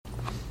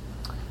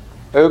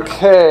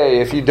Okay,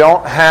 if you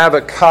don't have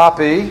a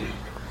copy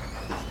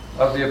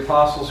of the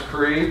Apostles'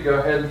 Creed, go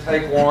ahead and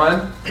take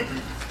one.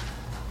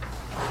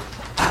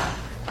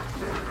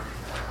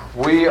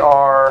 We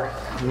are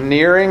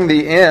nearing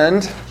the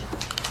end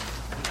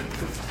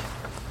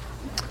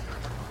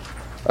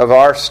of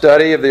our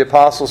study of the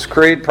Apostles'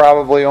 Creed,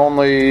 probably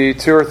only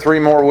 2 or 3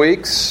 more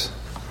weeks.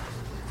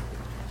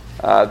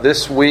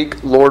 This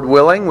week, Lord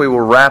willing, we will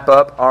wrap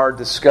up our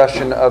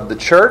discussion of the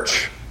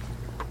church.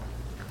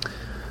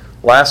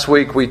 Last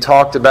week we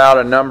talked about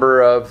a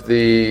number of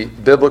the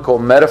biblical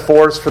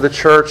metaphors for the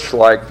church,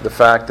 like the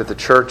fact that the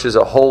church is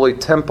a holy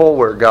temple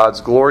where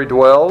God's glory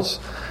dwells.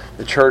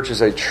 The church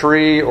is a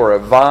tree or a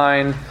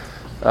vine.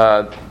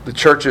 The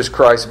church is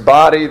Christ's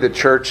body. The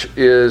church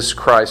is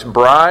Christ's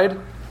bride.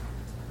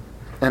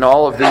 And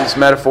all of these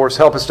metaphors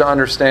help us to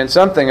understand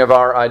something of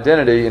our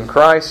identity in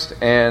Christ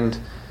and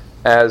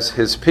as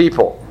His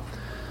people.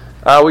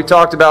 We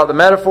talked about the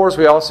metaphors.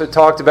 We also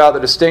talked about the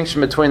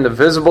distinction between the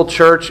visible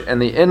church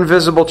and the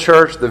invisible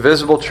church. The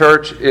visible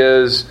church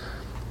is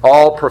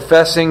all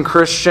professing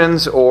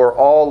Christians or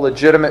all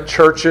legitimate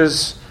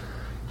churches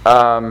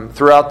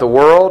throughout the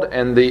world.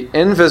 And the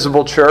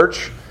invisible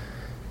church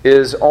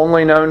is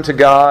only known to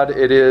God.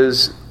 It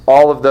is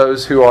all of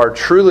those who are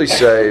truly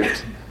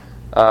saved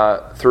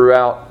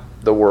throughout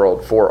the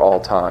world for all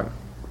time.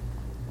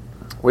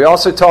 We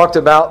also talked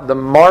about the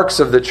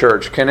marks of the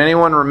church. Can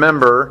anyone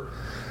remember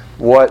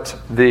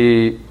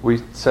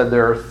we said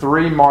there are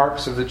 3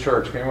 marks of the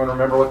church. Can anyone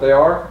remember what they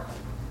are?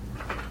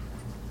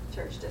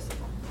 Church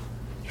discipline.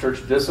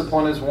 Church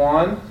discipline is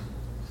one.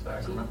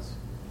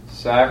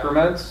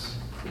 Sacraments.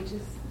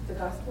 Teaches the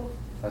gospel.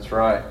 That's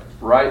right.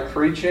 Right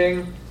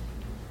preaching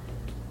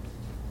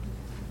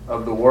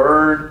of the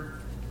word.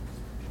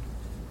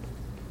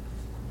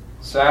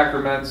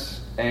 Sacraments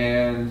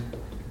and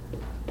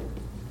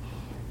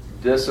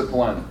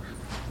discipline.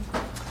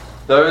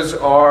 Those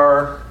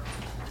are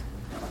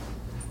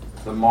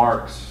the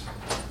marks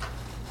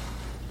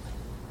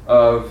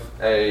of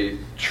a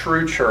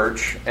true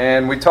church.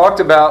 And we talked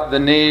about the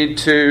need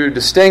to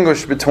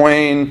distinguish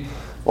between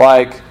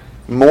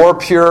more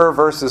pure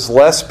versus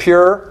less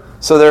pure.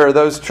 So there are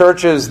those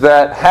churches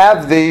that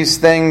have these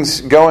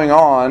things going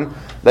on.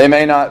 They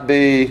may not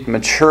be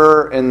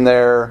mature in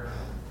their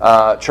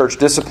church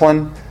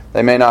discipline.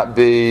 They may not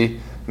be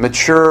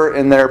mature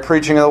in their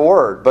preaching of the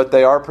word, but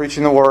they are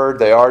preaching the word.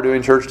 They are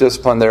doing church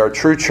discipline. They are a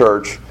true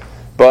church.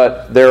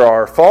 But there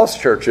are false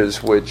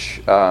churches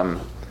which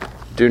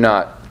do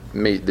not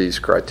meet these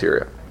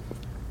criteria.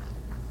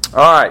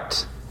 All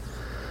right.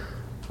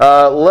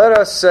 Let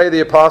us say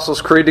the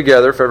Apostles' Creed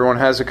together, if everyone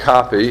has a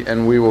copy,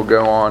 and we will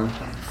go on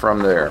from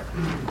there.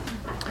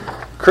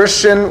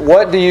 Christian,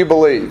 what do you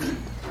believe?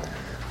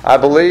 I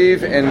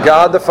believe in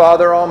God the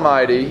Father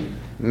Almighty,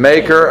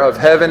 maker of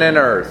heaven and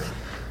earth.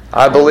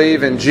 I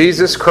believe in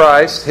Jesus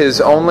Christ, His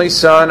only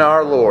Son,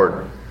 our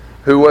Lord,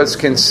 who was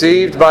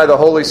conceived by the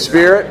Holy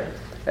Spirit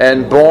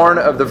and born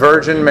of the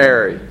Virgin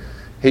Mary.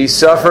 He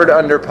suffered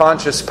under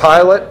Pontius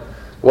Pilate,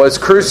 was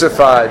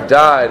crucified,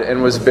 died,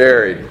 and was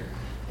buried.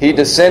 He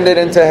descended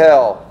into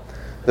hell.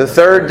 The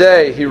 3rd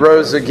day He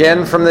rose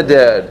again from the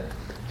dead.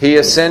 He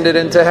ascended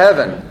into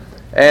heaven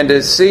and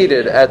is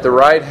seated at the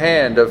right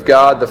hand of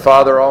God the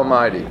Father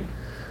Almighty.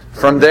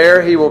 From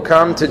there He will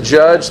come to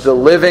judge the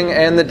living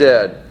and the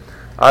dead.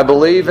 I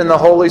believe in the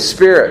Holy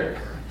Spirit,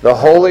 the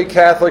Holy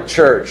Catholic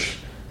Church,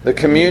 the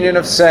communion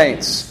of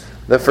saints,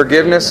 the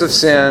forgiveness of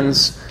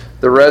sins,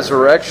 the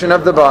resurrection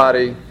of the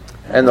body,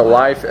 and the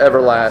life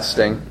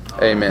everlasting.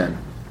 Amen.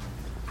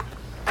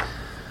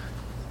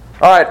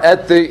 All right,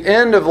 at the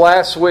end of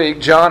last week,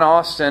 John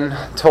Austin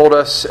told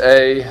us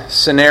a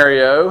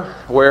scenario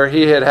where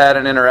he had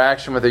an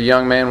interaction with a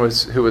young man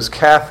who was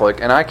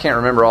Catholic, and I can't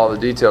remember all the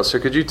details. So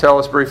could you tell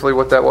us briefly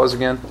what that was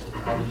again?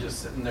 I was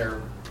just sitting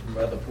there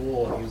by the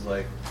pool, and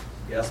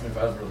he asked me if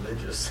I was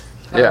religious.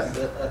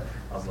 Yeah.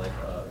 I was like,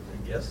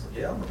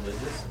 yeah, I'm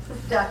religious. This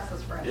is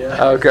Dax's friend.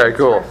 Yeah. Okay,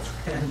 cool.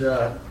 And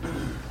then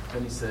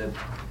he said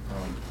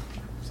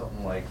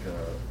something like,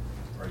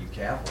 "Are you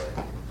Catholic?"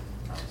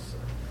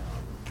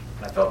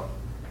 And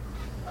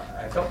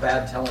I felt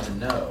bad telling him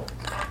no.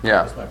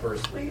 Yeah. That was my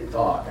first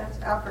thought. That's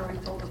after we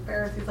told his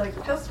parents. He's like,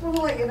 just want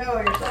to let you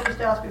know, your son just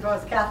asked me if I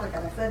was Catholic,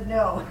 and I said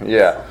no.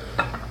 Yeah.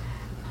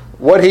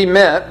 What he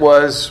meant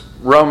was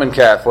Roman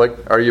Catholic.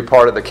 Are you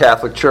part of the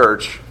Catholic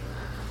Church?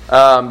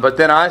 But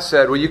then I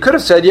said, well, you could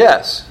have said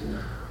yes.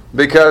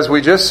 Because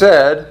we just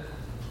said,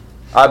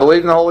 I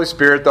believe in the Holy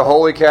Spirit, the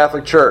Holy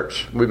Catholic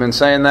Church. We've been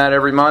saying that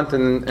every month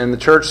in the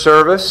church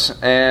service.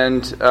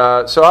 And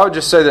so I would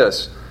just say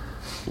this.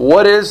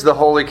 What is the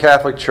Holy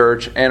Catholic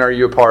Church, and are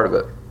you a part of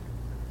it?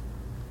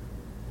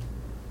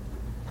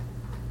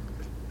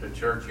 The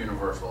Church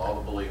Universal, all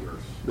the believers.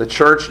 The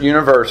Church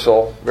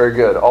Universal. Very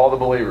good. All the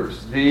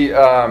believers. The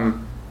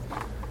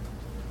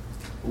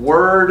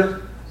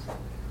word...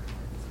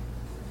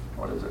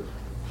 What is it?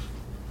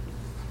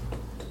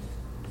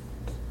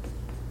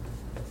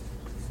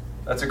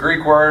 That's a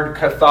Greek word,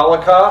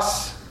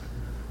 katholikos.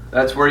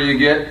 That's where you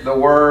get the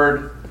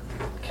word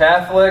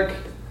Catholic.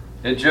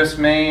 It just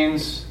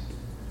means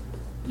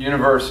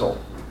universal.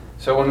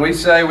 So when we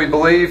say we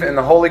believe in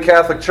the Holy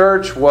Catholic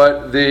Church,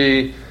 what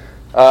the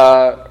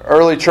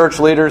early church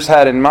leaders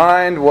had in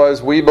mind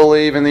was we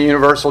believe in the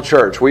universal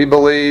church. We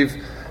believe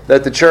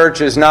that the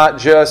church is not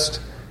just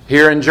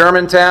here in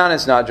Germantown,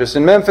 it's not just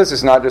in Memphis,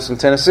 it's not just in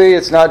Tennessee,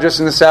 it's not just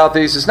in the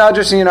Southeast, it's not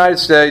just in the United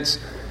States,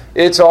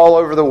 it's all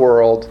over the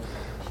world.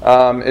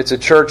 It's a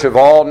church of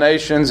all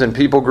nations and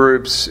people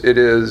groups. It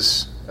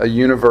is a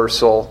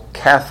universal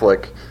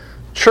Catholic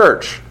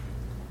church.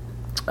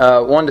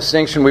 One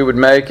distinction we would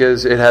make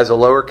is it has a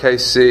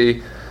lowercase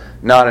c,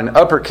 not an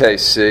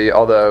uppercase c,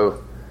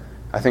 although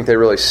I think they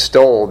really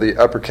stole the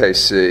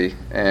uppercase c,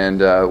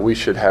 and we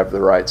should have the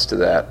rights to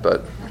that.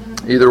 But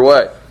either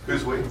way.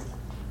 Who's we?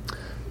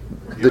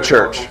 The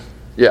church.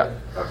 Yeah.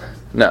 Okay.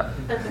 No.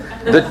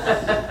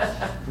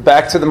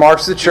 Back to the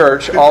marks of the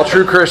church. All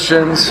true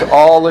Christians,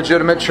 all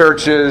legitimate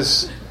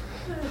churches.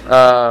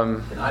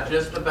 Not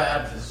just the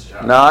Baptist,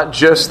 Josh. Not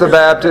just the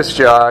Baptist,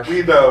 Josh.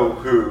 We know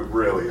who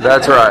really is.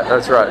 That's right.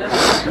 That's right.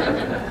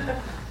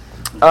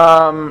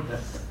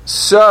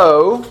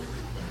 So,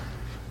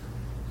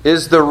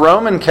 is the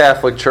Roman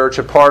Catholic Church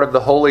a part of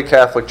the Holy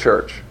Catholic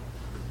Church?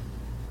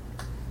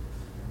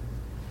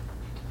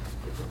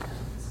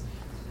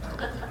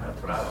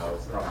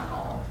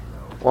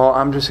 Well,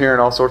 I'm just hearing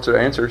all sorts of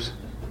answers.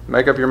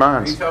 Make up your Are you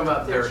minds. talking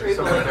about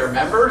some of their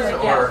members?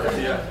 Or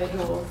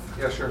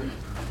Yeah, sure.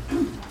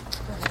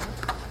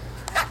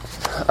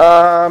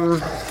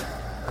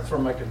 That's where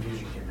my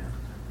confusion came in.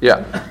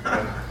 Yeah.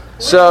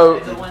 So,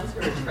 The ones who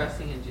are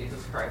trusting in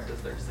Jesus Christ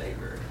as their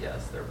Savior,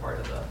 yes, they're part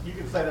of the... You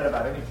can say that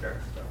about any church.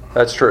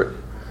 that's true.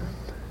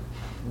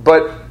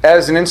 But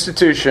as an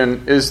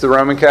institution, is the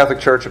Roman Catholic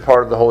Church a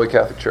part of the Holy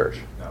Catholic Church?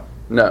 No.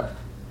 No.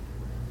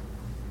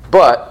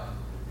 But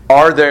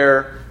are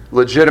there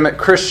legitimate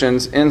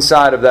Christians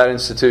inside of that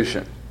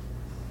institution?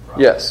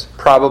 Probably. Yes,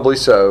 probably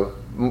so.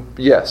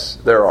 Yes,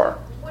 there are.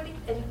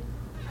 And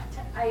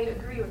I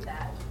agree with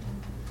that,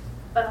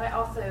 but I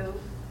also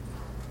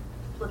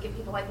look at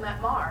people like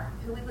Matt Maher,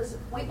 who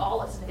we all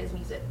listen to his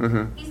music.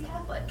 Mhm. He's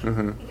Catholic.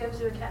 Mhm. He goes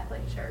to a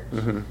Catholic church.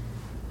 Mhm.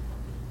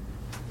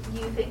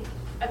 You think?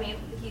 I mean,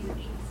 he's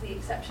the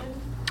exception.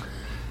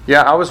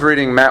 Yeah, I was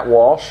reading Matt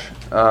Walsh.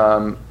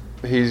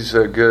 He's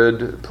a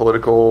good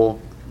political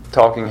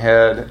talking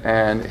head,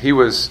 and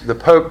the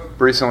Pope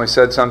recently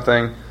said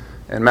something,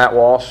 and Matt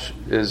Walsh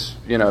is,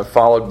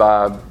 followed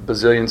by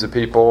bazillions of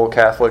people,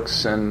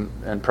 Catholics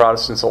and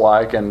Protestants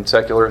alike, and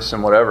secularists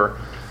and whatever.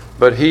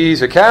 But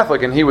he's a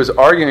Catholic, and he was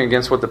arguing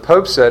against what the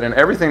Pope said, and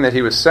everything that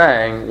he was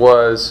saying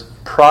was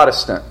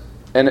Protestant.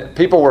 And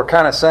people were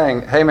kind of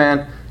saying, hey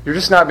man, you're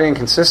just not being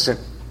consistent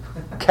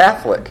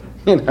Catholic,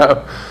 I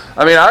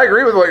mean, I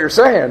agree with what you're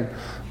saying,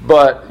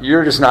 but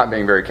you're just not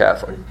being very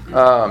Catholic.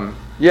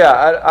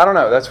 I don't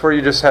know. That's where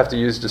you just have to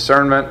use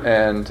discernment,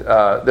 and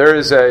there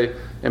is a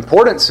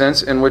important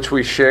sense in which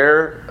we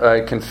share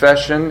a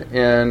confession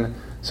in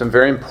some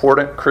very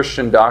important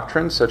Christian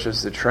doctrines, such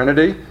as the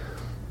Trinity.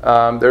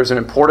 There's an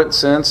important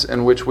sense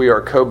in which we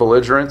are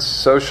co-belligerents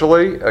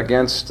socially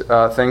against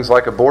things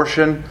like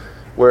abortion,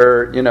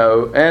 where,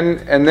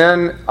 and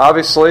then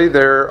obviously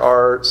there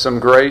are some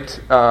great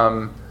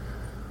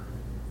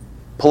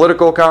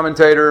political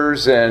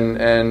commentators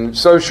and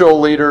social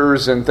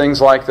leaders and things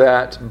like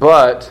that.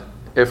 But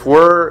if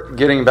we're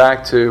getting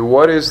back to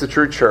what is the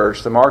true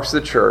church, the marks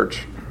of the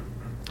church,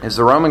 is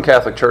the Roman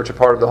Catholic Church a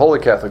part of the Holy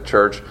Catholic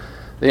Church?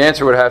 The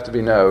answer would have to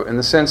be no, in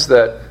the sense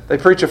that they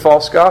preach a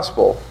false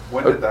gospel.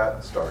 When did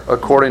that start?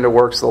 According to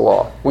works of the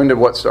law. When did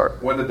what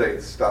start? When did they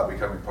stop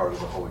becoming part of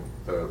the Catholic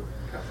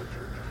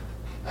Church?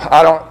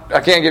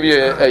 I can't give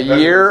you a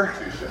year.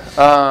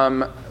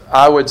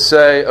 I would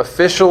say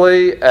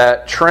officially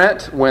at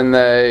Trent, when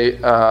they,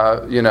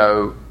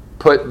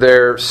 put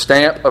their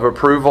stamp of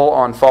approval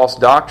on false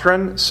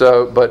doctrine.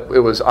 But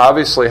it was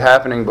obviously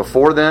happening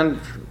before then.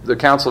 The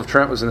Council of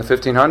Trent was in the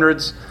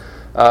 1500s,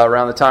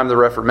 around the time of the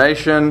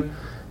Reformation.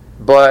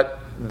 But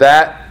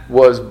that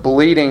was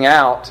bleeding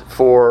out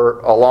for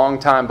a long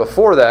time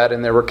before that,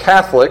 and there were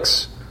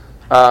Catholics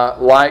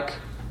like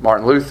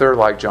Martin Luther,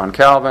 like John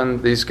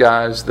Calvin, these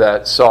guys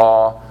that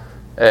saw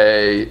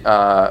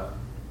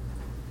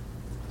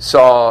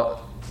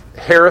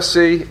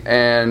heresy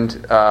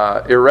and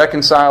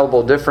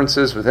irreconcilable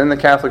differences within the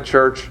Catholic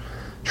Church,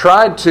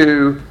 tried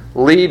to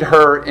lead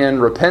her in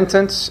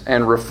repentance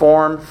and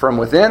reform from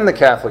within the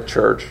Catholic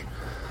Church,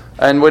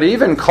 and would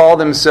even call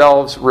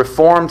themselves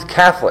Reformed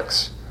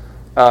Catholics.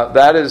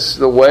 That is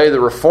the way the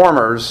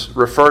Reformers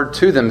referred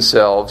to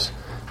themselves,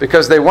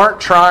 because they weren't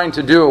trying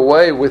to do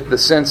away with the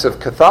sense of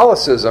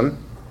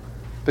Catholicism,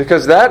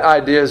 because that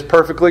idea is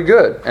perfectly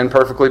good and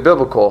perfectly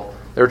biblical.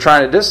 They were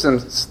trying to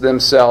distance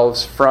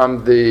themselves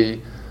from the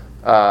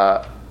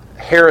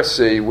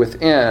heresy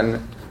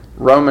within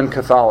Roman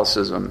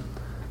Catholicism.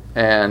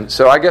 And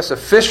so I guess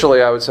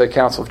officially I would say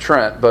Council of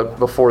Trent, but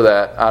before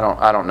that I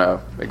don't know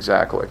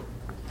exactly.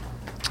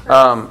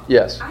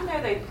 Yes. I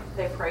know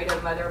they pray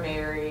to Mother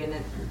Mary, and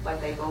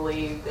they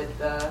believe that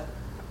the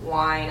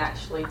wine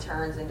actually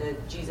turns into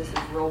Jesus'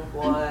 real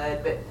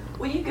blood. But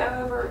Will you go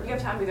over, you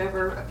have time to go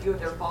over a few of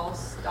their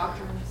false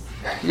doctrines?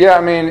 Yeah,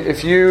 I mean,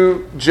 if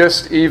you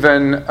just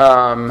even,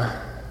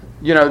 I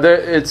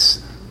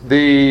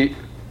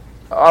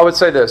would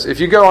say this. If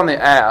you go on the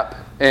app,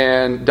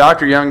 and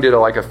Dr. Young did a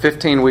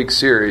 15-week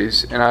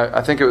series, and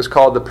I think it was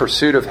called The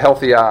Pursuit of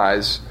Healthy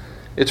Eyes.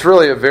 It's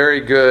really a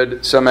very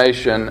good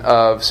summation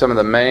of some of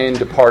the main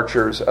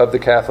departures of the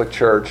Catholic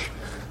Church.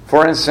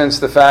 For instance,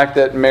 the fact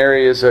that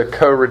Mary is a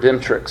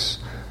co-redemptrix.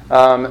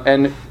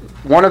 And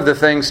one of the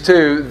things,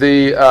 too,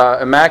 the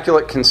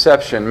Immaculate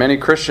Conception. Many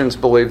Christians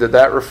believe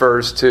that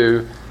refers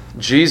to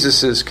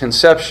Jesus'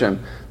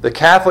 conception. The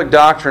Catholic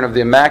doctrine of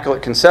the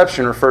Immaculate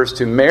Conception refers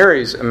to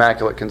Mary's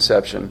Immaculate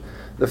Conception.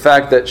 The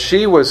fact that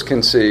she was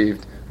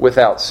conceived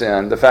without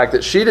sin. The fact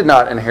that she did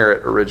not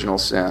inherit original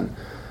sin.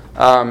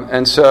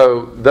 And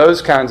so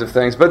those kinds of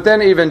things. But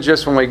then even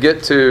just when we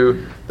get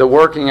to the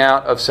working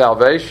out of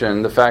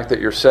salvation, the fact that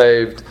you're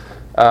saved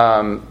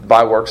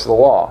by works of the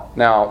law.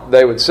 Now,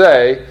 they would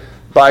say,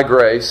 by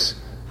grace,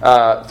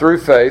 through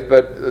faith,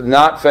 but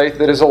not faith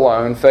that is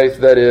alone, faith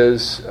that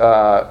is,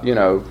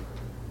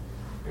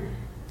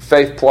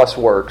 faith plus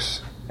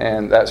works,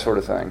 and that sort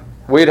of thing.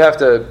 I'd have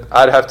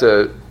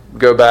to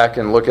go back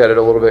and look at it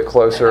a little bit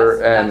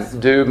closer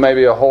and do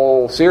maybe a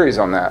whole series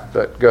on that,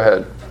 but go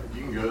ahead.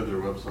 You can go to their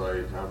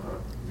website,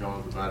 I've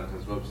gone to the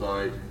Vatican's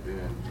website,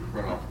 and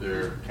print off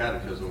their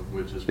catechism,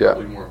 which is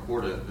probably more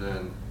important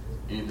than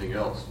anything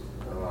else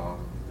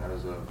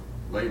as a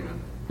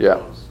layman.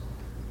 Because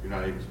you're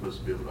not even supposed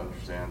to be able to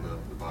understand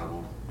the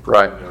Bible.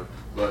 Right.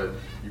 But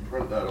you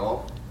print that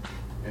off,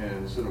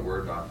 and it's in a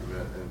Word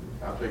document, and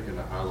I've taken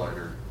a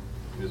highlighter,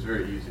 and it's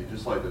very easy,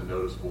 just like the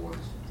noticeable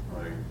ones.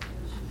 Like,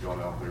 just going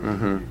out there,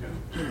 you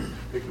can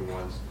pick the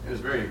ones, and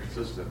it's very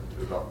inconsistent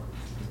about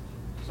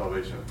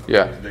salvation.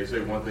 They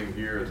say one thing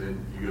here, and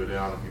then you go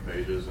down a few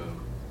pages,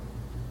 and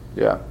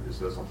it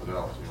says something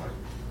else. You're like,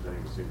 that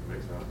doesn't seem to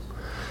make sense.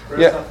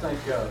 Chris, I think,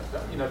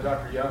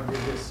 Dr. Young did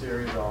his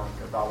series on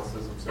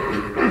Catholicism several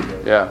years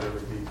ago.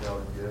 Really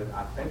detailed and good.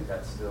 I think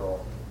that's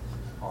still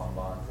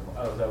online.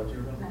 Oh, is that what you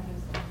were going to do?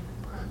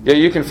 Yeah,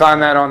 you can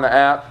find that on the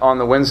app, on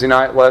the Wednesday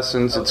night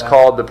lessons. It's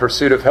called The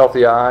Pursuit of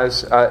Healthy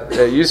Eyes.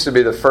 It used to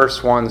be the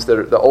first ones,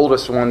 the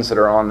oldest ones that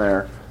are on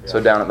there,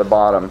 so down at the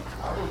bottom.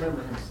 I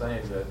remember him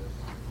saying that,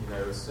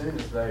 as soon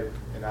as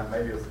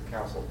maybe it was the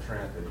Council of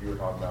Trent that you were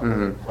talking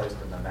about, they placed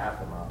an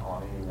anathema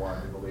on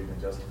anyone who believed in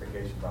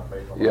justification by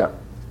faith alone. Yeah.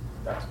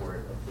 That's where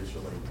it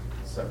officially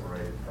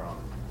separated from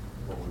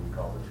what we would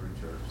call the true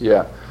church.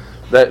 Yeah.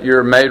 That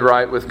you're made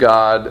right with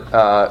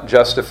God,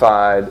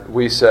 justified,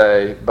 we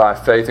say, by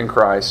faith in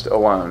Christ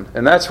alone.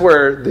 And that's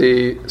where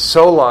the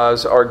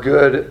solas are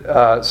good,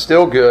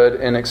 still good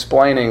in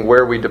explaining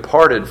where we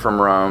departed from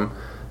Rome.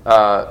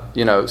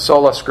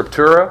 Sola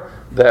scriptura,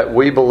 that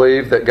we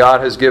believe that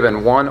God has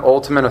given one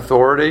ultimate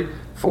authority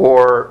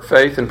for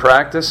faith and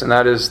practice, and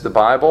that is the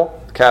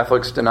Bible.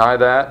 Catholics deny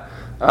that.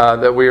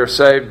 That we are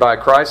saved by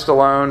Christ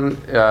alone,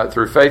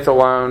 through faith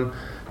alone,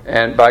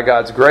 and by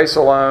God's grace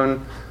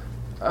alone.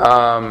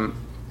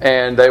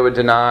 And they would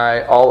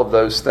deny all of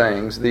those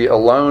things, the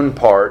alone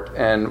part,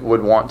 and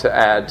would want to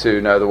add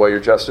to, no, the way you're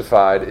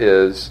justified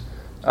is,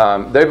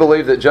 they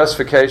believe that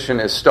justification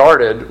is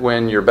started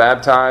when you're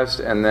baptized,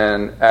 and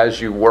then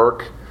as you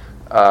work,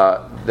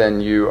 then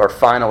you are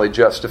finally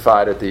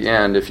justified at the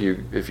end if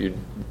you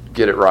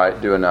get it right,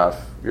 do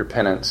enough, your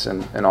penance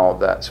and all of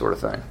that sort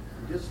of thing.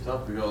 It gets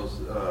tough because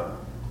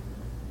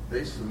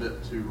they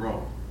submit to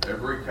Rome.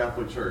 Every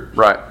Catholic church.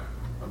 Right.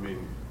 I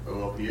mean,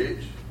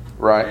 OLPH.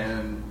 Right.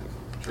 And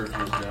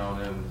churches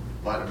down in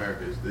Latin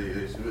America,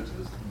 they submit to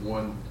this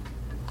one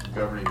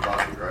governing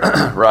body,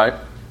 right? Right.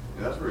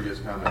 And that's where it gets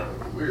kind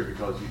of weird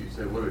because you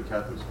say, what do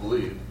Catholics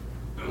believe?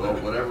 Well,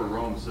 whatever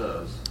Rome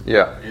says.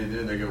 Yeah. And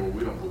then they go, well,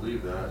 we don't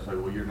believe that. It's like,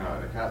 well, you're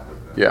not a Catholic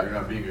then. Yeah. You're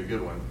not being a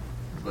good one.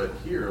 But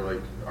here,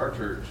 like our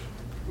church,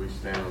 we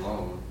stand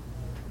alone.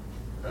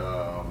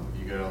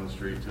 You go down the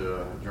street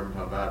to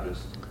Germantown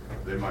Baptist.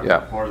 They might be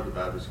part of the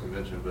Baptist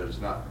Convention, but it's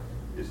not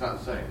the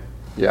same.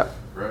 Yeah.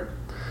 Correct?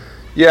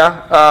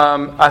 Yeah.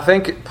 I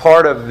think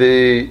part of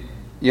the,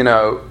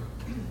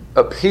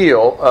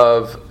 appeal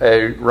of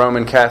a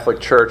Roman Catholic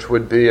Church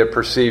would be a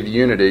perceived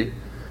unity,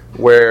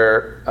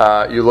 where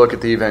you look at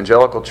the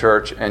evangelical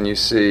church and you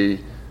see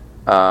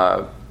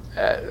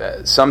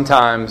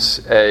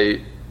sometimes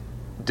a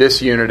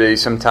disunity,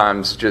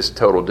 sometimes just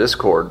total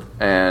discord.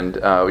 And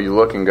you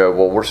look and go,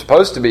 well, we're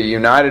supposed to be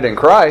united in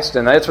Christ,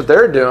 and that's what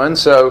they're doing,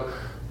 so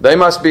they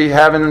must be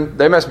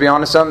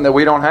onto something that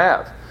we don't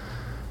have.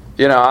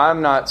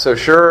 I'm not so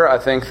sure. I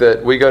think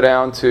that we go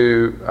down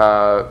to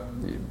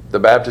the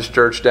Baptist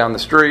church down the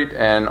street,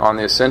 and on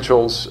the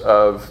essentials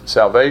of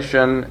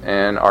salvation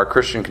and our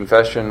Christian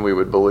confession, we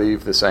would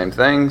believe the same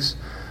things,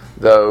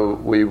 though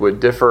we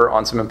would differ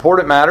on some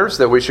important matters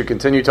that we should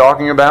continue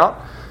talking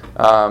about,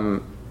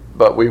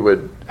 but we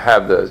would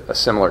have a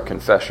similar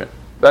confession.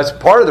 That's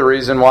part of the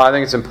reason why I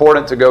think it's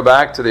important to go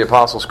back to the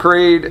Apostles'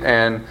 Creed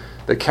and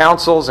the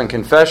councils and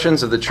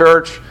confessions of the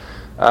church,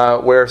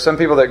 where some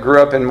people that grew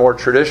up in more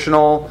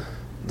traditional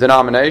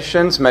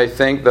denominations may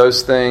think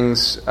those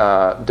things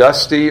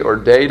dusty or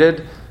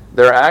dated.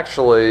 They're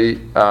actually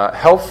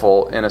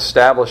helpful in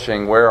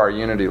establishing where our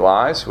unity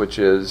lies, which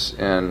is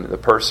in the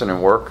person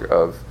and work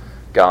of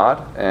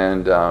God.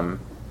 And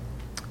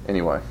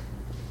anyway.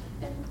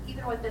 And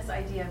even with this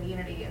idea of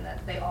unity and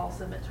that they all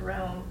submit to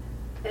Rome,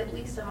 at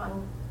least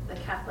among the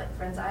Catholic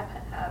friends I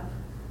have,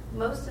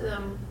 most of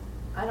them,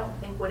 I don't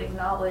think, would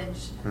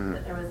acknowledge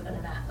that there was an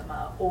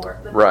anathema, or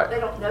right. They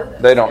don't know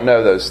those. They don't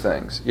know those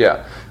things.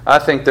 Yeah, I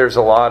think there's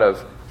a lot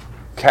of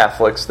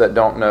Catholics that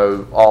don't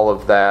know all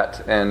of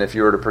that, and if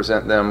you were to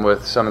present them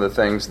with some of the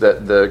things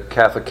that the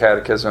Catholic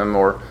Catechism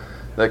or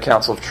the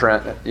Council of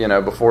Trent,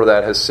 before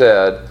that has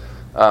said,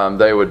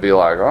 they would be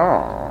like,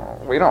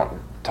 "Oh, we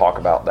don't talk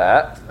about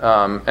that."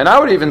 And I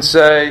would even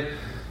say,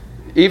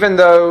 even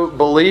though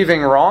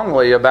believing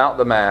wrongly about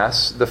the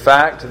Mass, the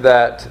fact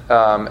that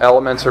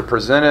elements are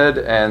presented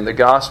and the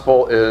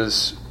gospel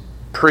is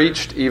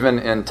preached even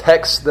in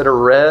texts that are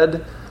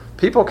read,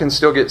 people can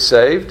still get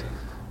saved.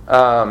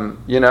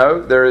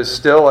 There is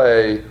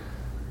still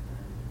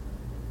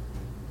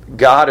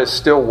God is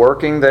still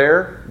working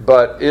there,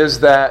 but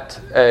is that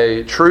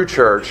a true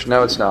church?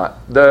 No, it's not.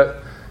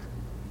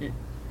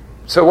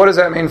 So what does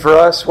that mean for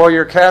us? Well,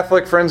 your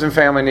Catholic friends and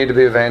family need to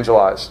be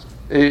evangelized.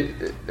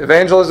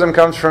 Evangelism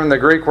comes from the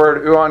Greek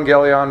word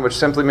euangelion, which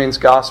simply means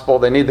gospel.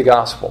 They need the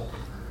gospel.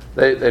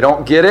 They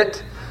don't get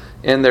it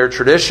in their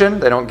tradition.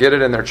 They don't get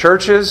it in their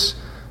churches.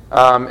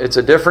 It's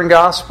a different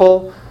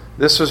gospel.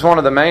 This was one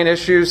of the main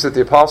issues that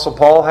the Apostle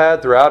Paul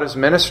had throughout his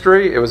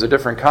ministry. It was a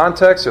different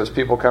context. It was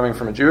people coming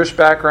from a Jewish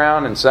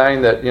background and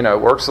saying that,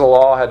 works of the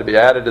law had to be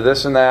added to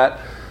this and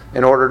that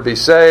in order to be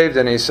saved.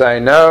 And he's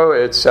saying, no,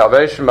 it's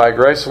salvation by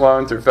grace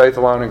alone, through faith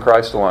alone, in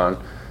Christ alone.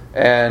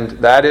 And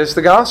that is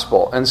the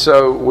gospel. And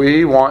so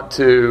we want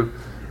to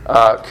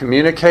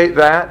communicate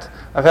that.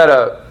 I've had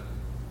a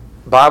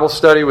Bible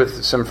study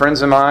with some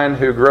friends of mine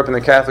who grew up in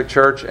the Catholic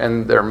Church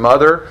and their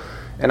mother.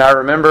 And I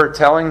remember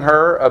telling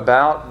her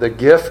about the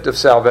gift of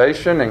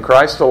salvation in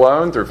Christ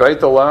alone, through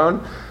faith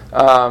alone,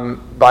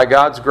 by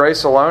God's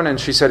grace alone. And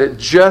she said, it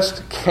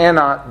just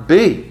cannot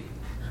be.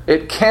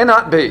 It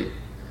cannot be.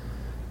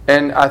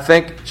 And I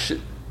think,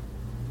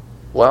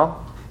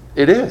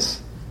 it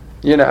is,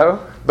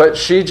 But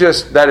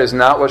that is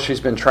not what she's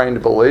been trained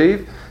to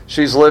believe.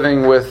 She's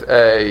living with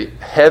a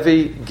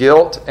heavy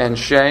guilt and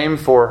shame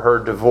for her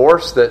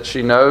divorce that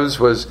she knows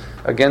was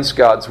against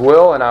God's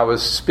will. And I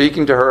was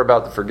speaking to her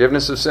about the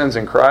forgiveness of sins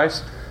in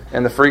Christ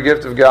and the free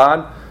gift of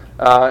God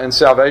and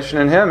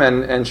salvation in Him.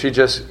 And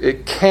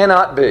it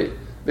cannot be,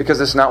 because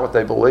it's not what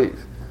they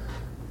believe.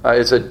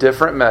 It's a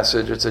different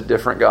message. It's a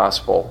different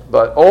gospel.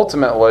 But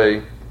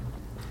ultimately,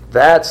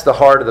 that's the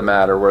heart of the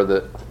matter, where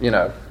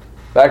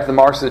back to the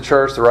marks of the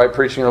church, the right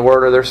preaching of the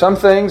word. Are there some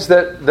things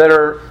that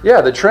are,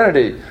 the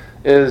Trinity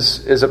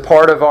is a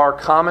part of our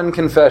common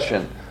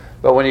confession.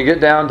 But when you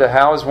get down to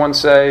how is one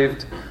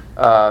saved,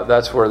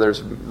 that's where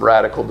there's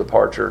radical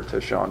departure,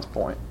 to Sean's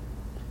point.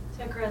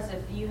 So Chris,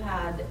 if you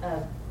had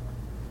a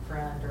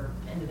friend or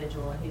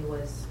individual who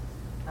was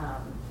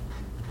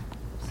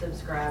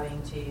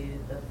subscribing to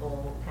the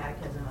full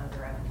catechism of the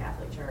Roman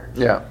Catholic Church,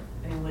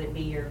 would it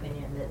be your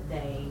opinion that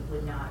they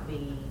would not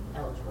be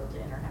eligible to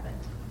enter heaven?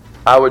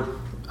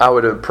 I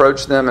would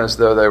approach them as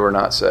though they were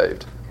not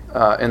saved,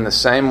 in the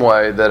same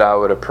way that I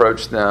would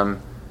approach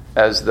them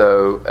as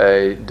though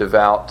a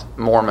devout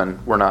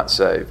Mormon were not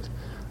saved,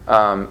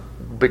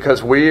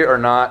 because we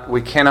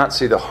cannot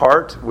see the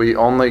heart. We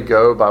only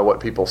go by what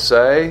people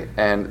say,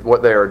 and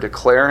what they are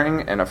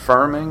declaring and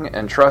affirming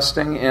and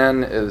trusting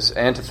in is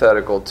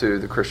antithetical to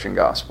the Christian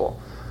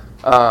gospel.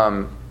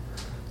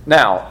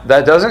 Now,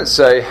 that doesn't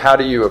say how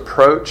do you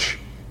approach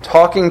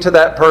talking to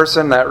that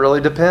person. That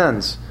really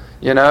depends.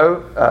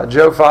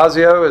 Joe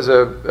Fazio is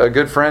a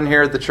good friend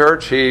here at the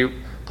church. He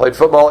played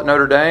football at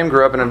Notre Dame,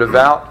 grew up in a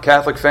devout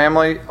Catholic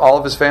family. All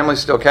of his family's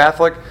still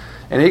Catholic.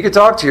 And he could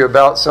talk to you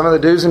about some of the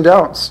do's and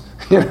don'ts,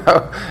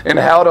 and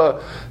how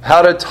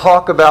to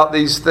talk about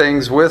these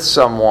things with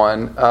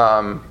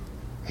someone.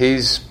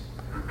 He's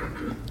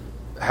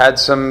had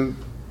some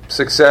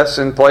success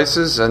in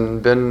places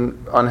and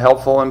been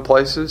unhelpful in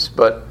places,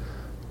 but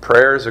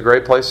prayer is a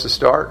great place to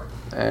start.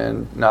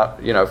 And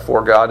not,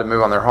 for God to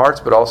move on their hearts,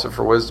 but also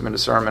for wisdom and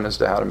discernment as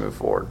to how to move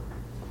forward.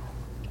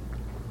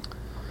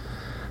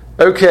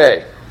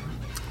 Okay.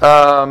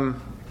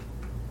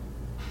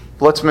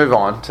 Let's move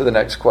on to the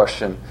next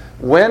question.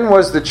 When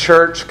was the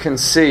church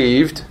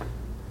conceived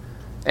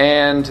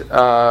and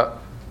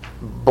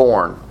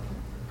born?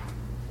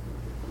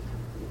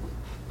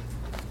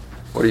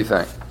 What do you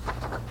think?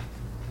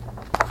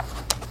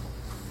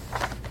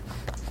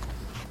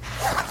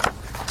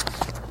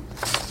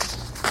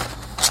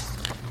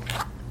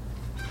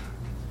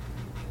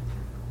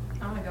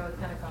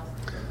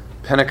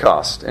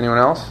 Pentecost. Anyone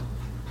else?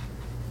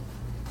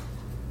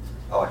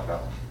 I like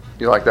that one.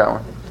 You like that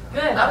one?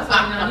 Good. I was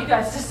waiting on you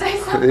guys to say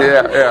something.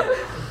 Yeah.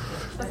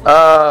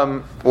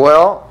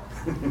 Well,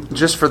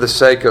 just for the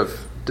sake of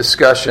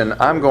discussion,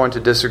 I'm going to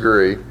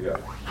disagree. Yeah.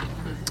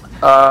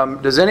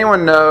 Does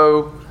anyone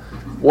know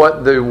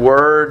what the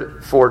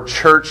word for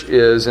church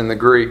is in the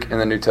Greek in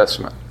the New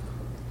Testament?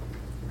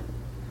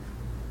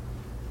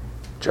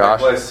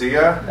 Josh?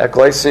 Ecclesia.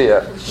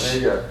 There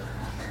you go.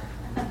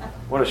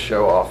 What a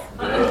show off.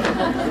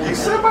 You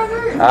said my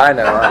name. I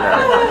know.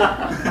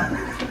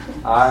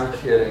 I'm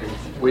kidding.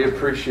 We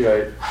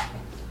appreciate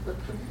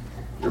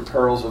your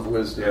pearls of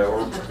wisdom. Yeah,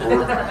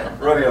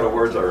 we're running out of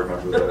words I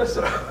remember though.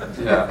 So.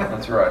 Yeah,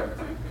 that's right.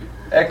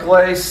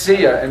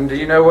 Ecclesia. And do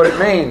you know what it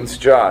means,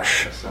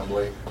 Josh?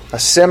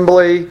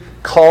 Assembly,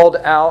 called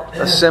out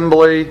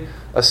assembly,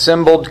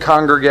 assembled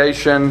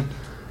congregation,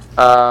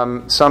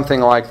 something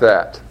like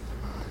that.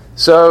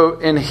 So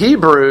in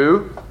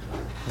Hebrew,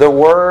 the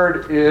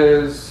word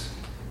is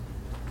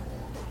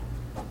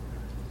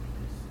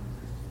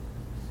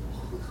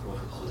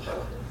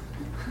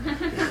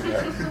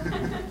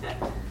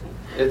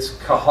it's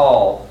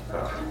kahal.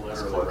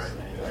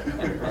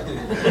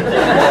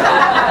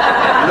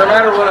 No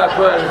matter what I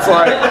put, it's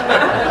like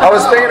I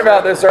was thinking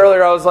about this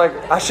earlier. I was like,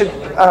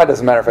 it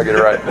doesn't matter if I get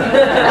it right.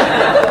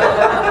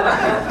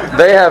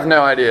 They have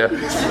no idea.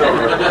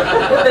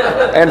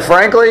 And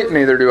frankly,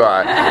 neither do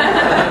I.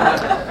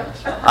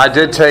 I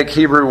did take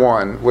Hebrew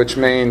 1, which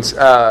means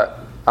I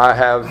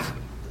have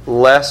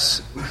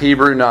less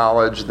Hebrew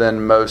knowledge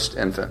than most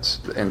infants,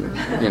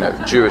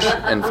 Jewish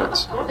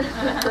infants.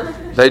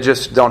 They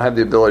just don't have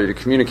the ability to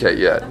communicate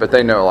yet, but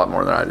they know a lot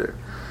more than I do.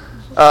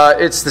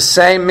 It's the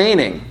same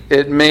meaning.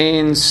 It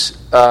means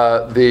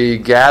the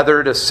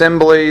gathered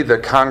assembly, the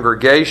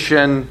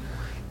congregation,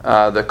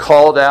 the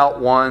called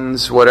out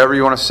ones, whatever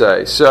you want to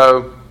say.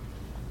 So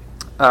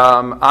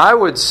I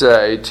would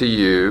say to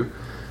you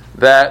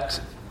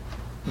that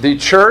the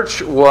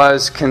church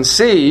was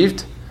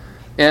conceived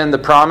in the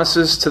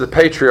promises to the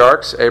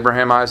patriarchs,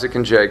 Abraham, Isaac,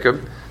 and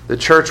Jacob. The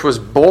church was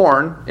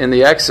born in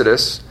the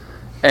Exodus,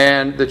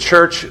 and the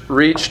church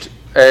reached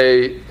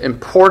an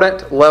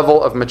important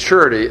level of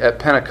maturity at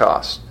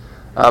Pentecost.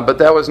 But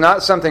that was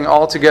not something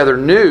altogether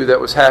new that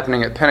was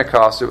happening at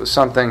Pentecost. It was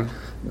something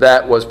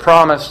that was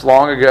promised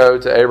long ago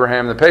to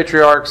Abraham and the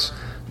patriarchs,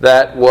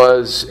 that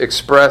was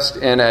expressed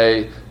in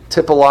a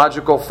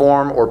typological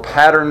form or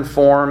pattern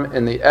form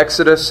in the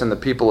Exodus and the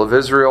people of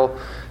Israel,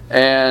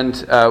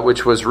 and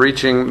which was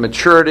reaching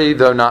maturity,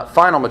 though not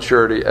final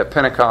maturity, at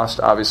Pentecost.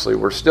 Obviously,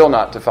 we're still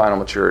not to final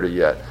maturity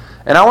yet.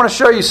 And I want to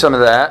show you some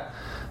of that.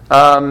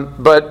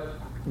 But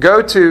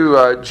go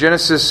to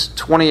Genesis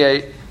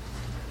 28,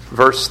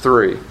 verse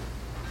 3.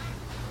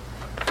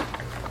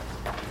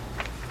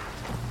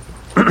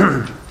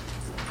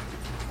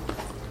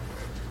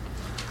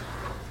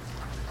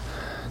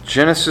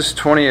 Genesis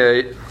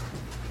 28.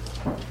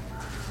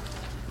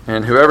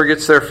 And whoever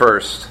gets there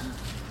first,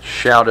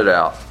 shout it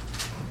out.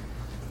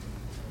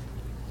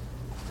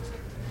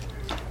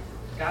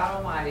 God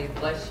Almighty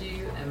bless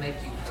you and make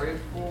you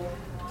fruitful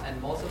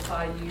and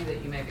multiply you,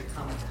 that you may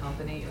become a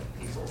company of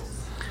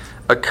peoples.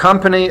 A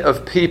company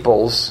of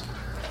peoples.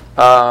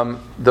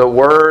 The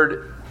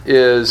word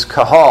is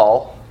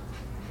kahal,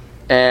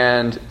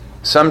 and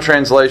some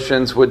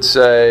translations would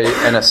say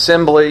an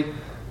assembly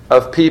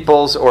of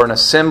peoples or an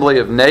assembly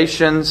of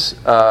nations.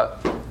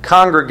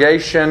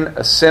 Congregation,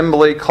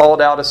 assembly,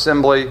 called out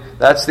assembly.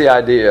 That's the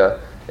idea.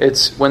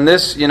 It's when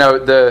this,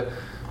 the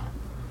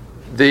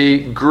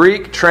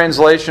Greek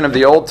translation of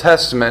the Old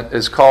Testament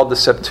is called the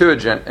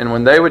Septuagint, and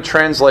when they would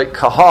translate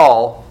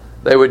kahal,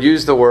 they would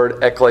use the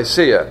word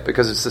ecclesia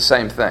because it's the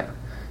same thing.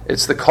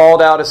 It's the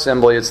called out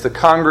assembly. It's the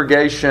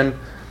congregation,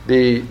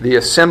 the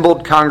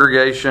assembled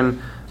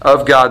congregation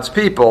of God's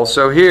people.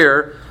 So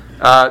here,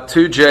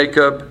 to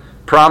Jacob,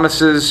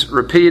 promises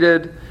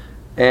repeated,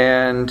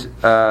 and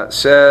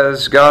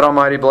says, God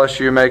Almighty bless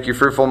you, make you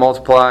fruitful,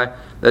 multiply,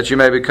 that you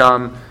may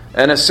become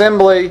an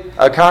assembly,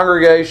 a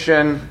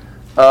congregation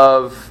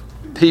of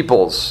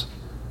peoples.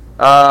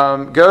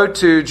 Go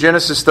to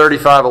Genesis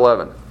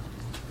 35:11.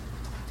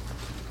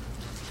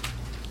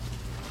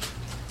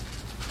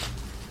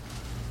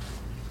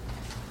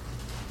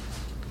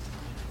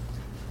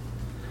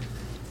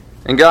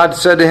 And God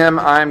said to him,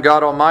 I am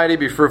God Almighty,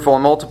 be fruitful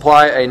and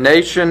multiply. A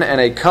nation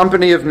and a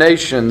company of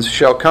nations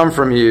shall come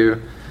from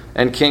you,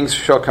 and kings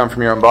shall come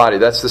from your own body.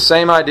 That's the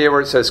same idea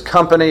where it says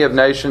company of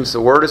nations. The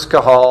word is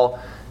kahal.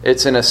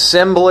 It's an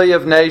assembly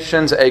of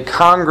nations, a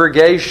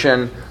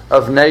congregation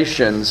of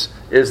nations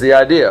is the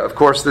idea. Of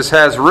course, this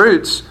has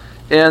roots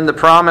in the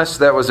promise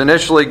that was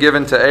initially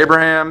given to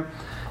Abraham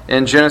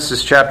in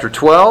Genesis chapter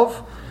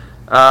 12.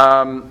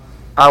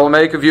 I will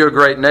make of you a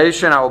great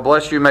nation. I will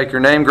bless you, make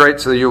your name great,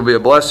 so that you will be a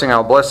blessing. I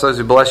will bless those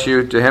who bless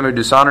you. To him who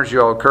dishonors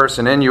you, I will curse,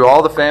 and in you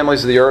all the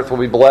families of the earth will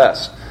be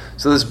blessed.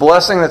 So this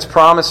blessing that's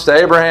promised to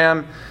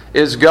Abraham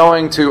is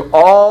going to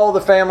all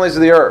the families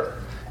of the earth.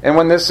 And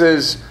when this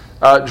is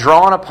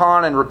drawn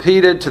upon and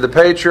repeated to the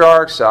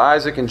patriarchs,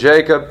 Isaac and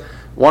Jacob,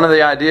 one of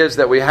the ideas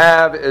that we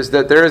have is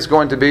that there is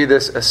going to be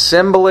this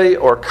assembly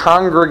or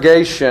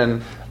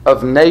congregation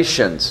of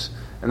nations.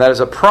 And that is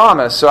a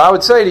promise. So I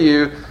would say to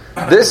you,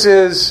 this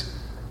is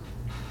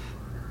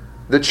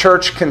the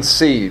church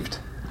conceived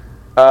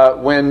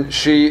when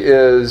she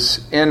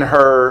is in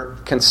her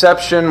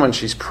conception, when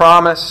she's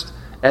promised,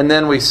 and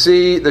then we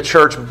see the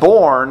church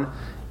born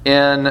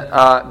in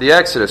the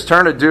Exodus.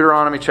 Turn to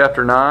Deuteronomy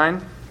chapter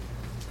 9.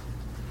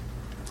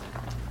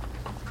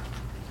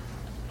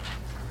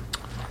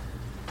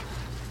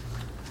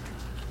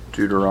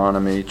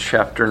 Deuteronomy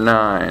chapter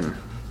 9,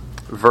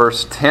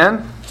 verse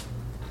 10.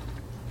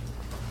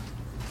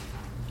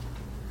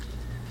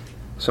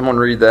 Someone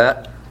read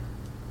that.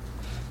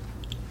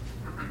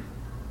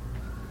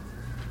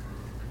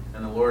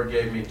 And the Lord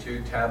gave me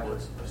 2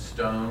 tablets of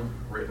stone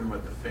written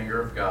with the finger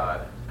of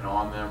God, and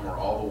on them were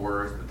all the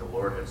words that the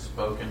Lord had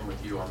spoken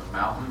with you on the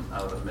mountain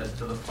out of the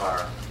midst of the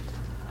fire,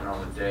 and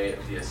on the day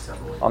of the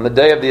assembly. On the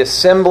day of the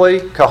assembly,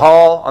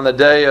 kahal, on the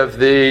day of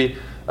the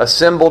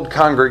assembled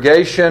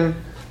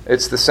congregation.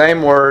 It's the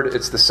same word,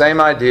 it's the same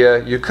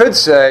idea. You could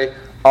say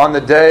on the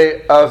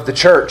day of the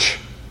church.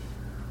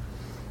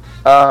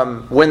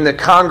 When the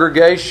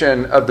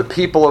congregation of the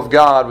people of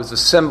God was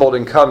assembled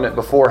in covenant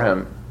before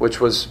Him, which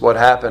was what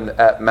happened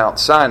at Mount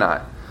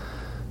Sinai.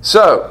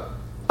 So,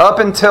 up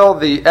until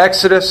the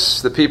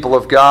Exodus, the people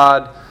of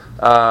God,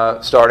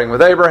 starting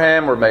with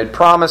Abraham, were made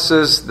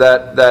promises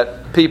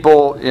that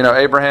people,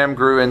 Abraham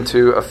grew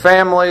into a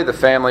family. The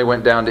family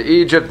went down to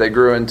Egypt. They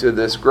grew into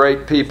this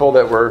great people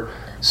that were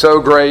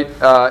so great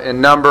in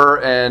number.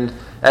 And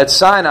at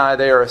Sinai,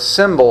 they are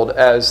assembled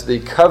as the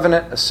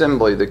covenant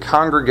assembly, the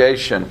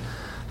congregation,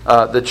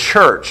 the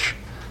church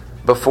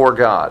before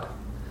God.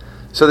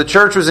 So the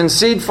church was in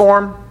seed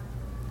form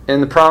in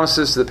the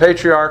promises to the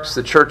patriarchs.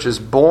 The church is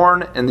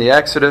born in the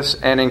Exodus.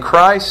 And in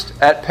Christ,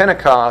 at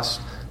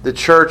Pentecost, the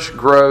church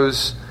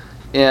grows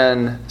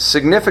in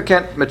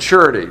significant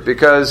maturity.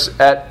 Because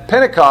at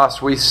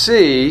Pentecost, we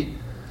see,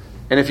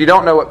 and if you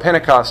don't know what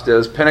Pentecost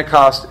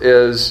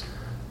is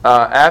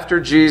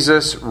after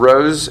Jesus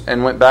rose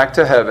and went back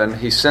to heaven,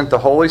 He sent the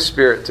Holy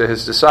Spirit to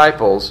His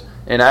disciples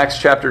in Acts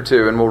chapter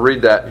 2, and we'll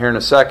read that here in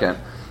a second.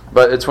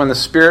 But it's when the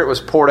Spirit was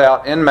poured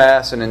out en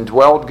masse and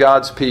indwelled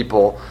God's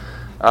people,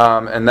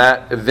 and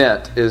that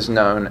event is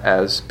known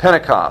as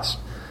Pentecost.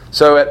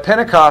 So at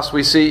Pentecost,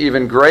 we see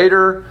even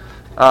greater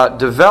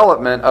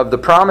development of the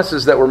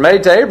promises that were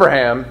made to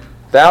Abraham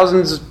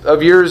thousands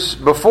of years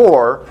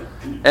before,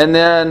 and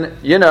then,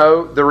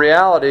 the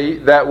reality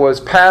that was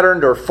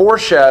patterned or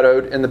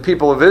foreshadowed in the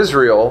people of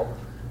Israel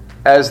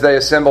as they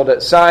assembled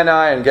at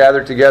Sinai and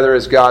gathered together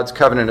as God's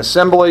covenant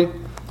assembly.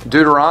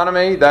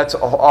 Deuteronomy, that's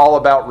all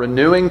about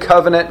renewing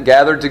covenant,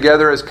 gathered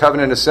together as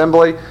covenant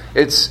assembly.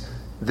 It's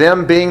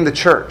them being the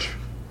church.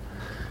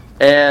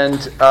 And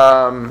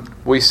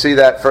we see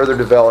that further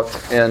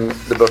developed in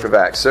the book of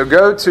Acts. So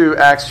go to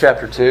Acts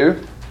chapter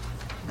 2.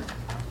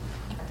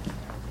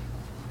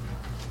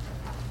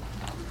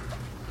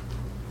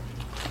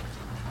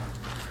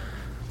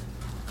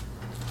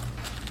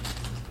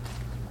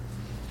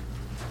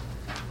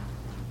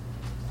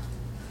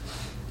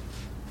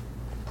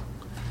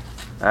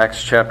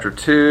 Acts chapter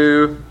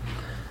 2.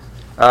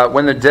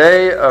 When the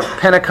day of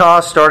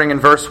Pentecost, starting in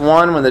verse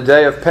 1, when the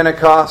day of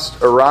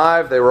Pentecost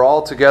arrived, they were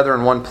all together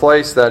in one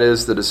place, that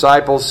is, the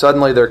disciples.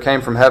 Suddenly there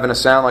came from heaven a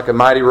sound like a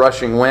mighty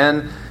rushing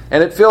wind,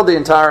 and it filled the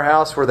entire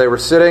house where they were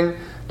sitting.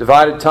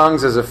 Divided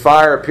tongues as of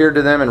fire appeared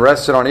to them and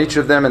rested on each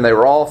of them, and they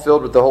were all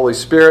filled with the Holy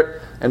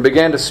Spirit, and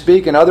began to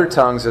speak in other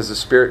tongues as the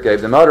Spirit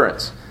gave them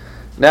utterance.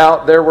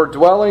 Now there were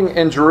dwelling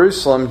in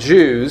Jerusalem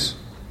Jews,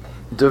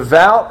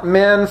 devout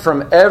men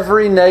from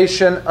every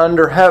nation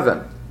under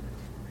heaven.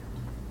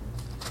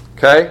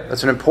 Okay,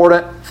 that's an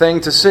important thing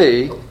to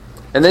see.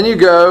 And then you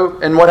go,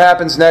 and what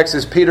happens next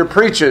is Peter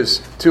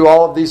preaches to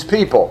all of these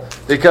people,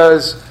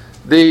 because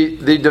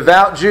the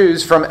devout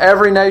Jews from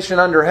every nation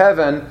under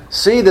heaven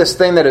see this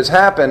thing that has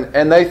happened,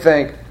 and they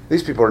think,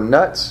 these people are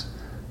nuts,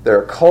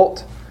 they're a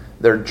cult,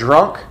 they're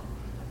drunk,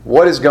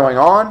 what is going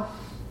on?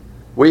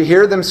 We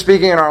hear them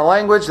speaking in our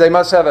language, they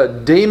must have a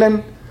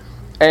demon.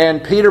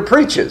 And Peter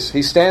preaches.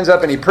 He stands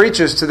up and he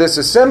preaches to this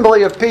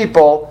assembly of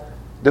people,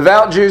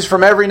 devout Jews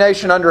from every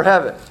nation under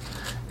heaven.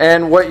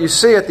 And what you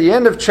see at the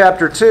end of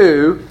chapter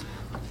 2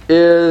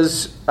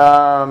 is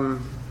verse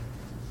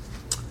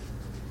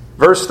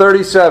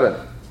 37.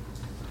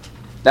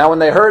 Now when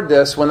they heard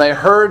this, when they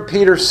heard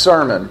Peter's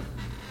sermon,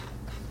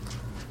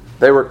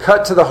 they were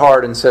cut to the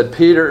heart and said to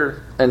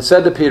Peter and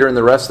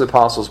the rest of the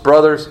apostles,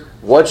 "Brothers,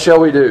 what shall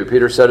we do?"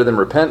 Peter said to them,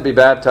 "Repent, be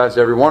baptized,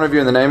 every one of you,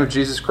 in the name of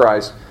Jesus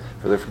Christ,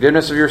 for the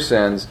forgiveness of your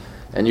sins,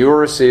 and you will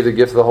receive the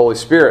gift of the Holy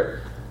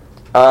Spirit."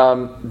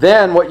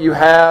 Then what you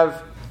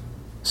have,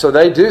 so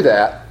they do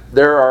that.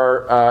 There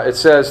are, it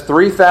says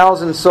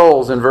 3,000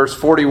 souls in verse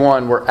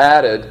 41 were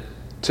added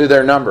to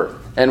their number.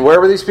 And where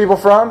were these people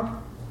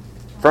from?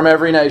 From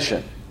every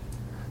nation.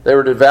 They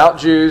were devout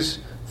Jews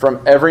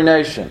from every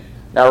nation.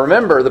 Now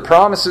remember, the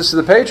promises to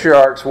the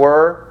patriarchs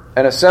were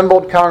an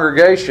assembled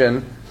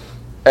congregation,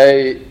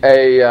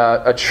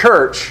 a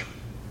church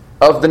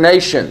of the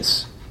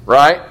nations,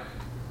 right?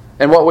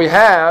 And what we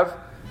have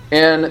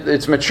in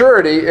its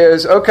maturity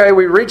is, okay,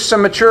 we reached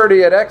some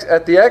maturity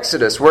at the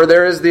Exodus, where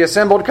there is the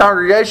assembled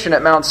congregation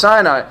at Mount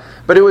Sinai,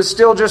 but it was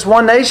still just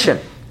one nation.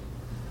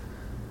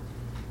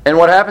 And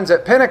what happens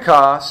at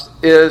Pentecost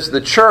is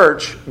the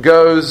church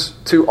goes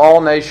to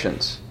all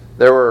nations.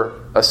 There were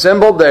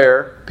assembled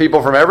there,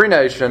 people from every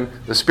nation.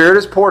 The Spirit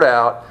is poured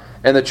out,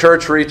 and the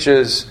church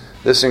reaches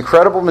this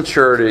incredible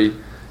maturity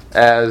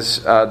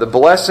as the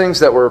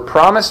blessings that were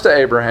promised to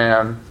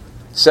Abraham,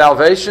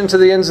 salvation to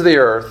the ends of the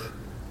earth,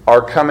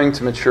 are coming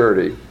to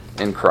maturity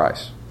in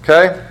Christ.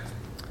 Okay?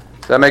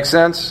 Does that make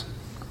sense?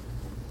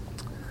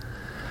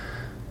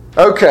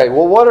 Okay,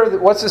 well,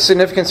 what's the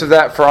significance of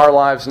that for our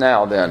lives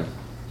now, then?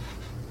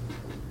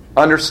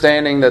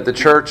 Understanding that the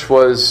church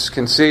was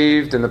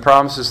conceived in the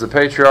promises of the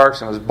patriarchs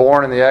and was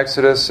born in the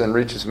Exodus and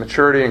reaches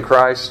maturity in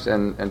Christ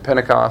and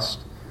Pentecost.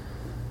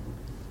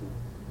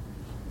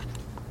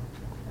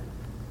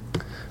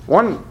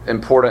 One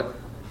important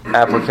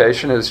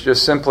application is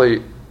just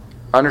simply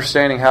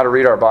understanding how to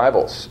read our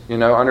Bibles.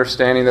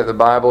 Understanding that the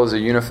Bible is a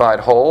unified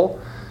whole,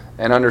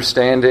 and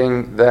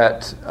understanding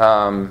that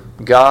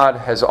God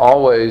has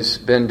always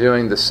been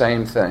doing the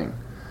same thing.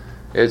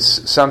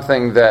 It's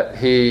something that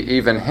He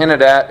even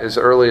hinted at as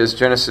early as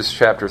Genesis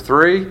chapter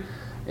 3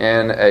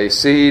 in a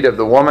seed of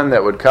the woman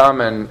that would come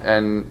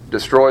and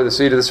destroy the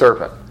seed of the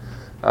serpent.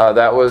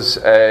 That was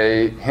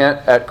a hint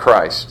at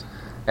Christ.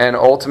 And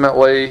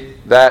ultimately,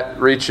 that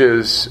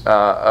reaches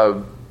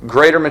a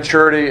greater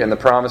maturity in the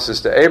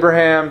promises to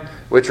Abraham,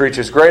 which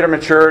reaches greater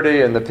maturity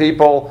in the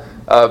people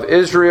of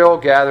Israel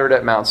gathered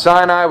at Mount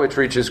Sinai, which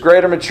reaches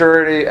greater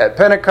maturity at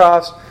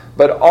Pentecost.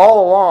 But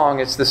all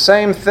along, it's the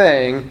same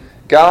thing,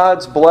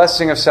 God's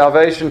blessing of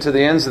salvation to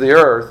the ends of the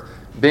earth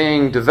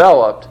being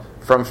developed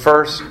from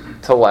first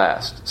to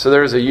last. So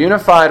there's a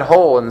unified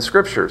whole in the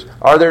Scriptures.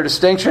 Are there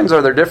distinctions?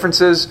 Are there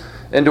differences?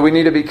 And do we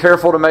need to be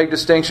careful to make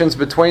distinctions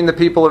between the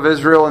people of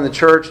Israel and the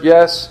church?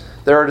 Yes,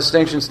 there are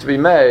distinctions to be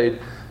made.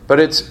 But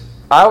it's,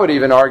 I would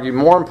even argue,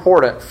 more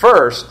important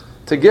first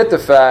to get the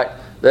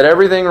fact that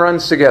everything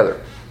runs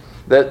together.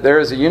 That there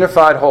is a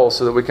unified whole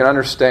so that we can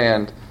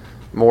understand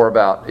more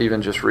about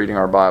even just reading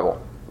our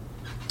Bible.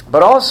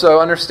 But also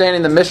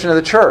understanding the mission of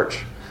the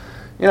church.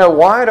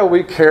 Why do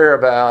we care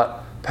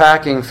about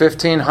packing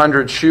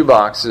 1,500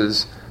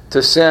 shoeboxes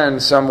to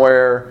send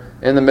somewhere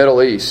in the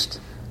Middle East?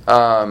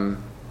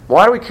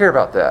 Why do we care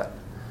about that?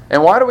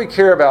 And why do we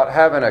care about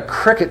having a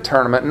cricket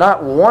tournament?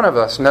 Not one of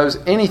us knows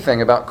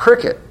anything about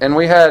cricket. And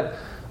we had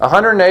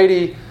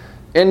 180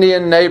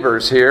 Indian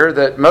neighbors here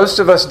that most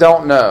of us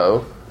don't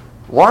know.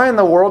 Why in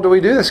the world do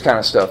we do this kind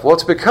of stuff? Well,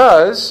 it's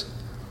because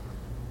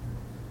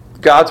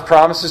God's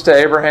promises to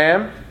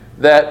Abraham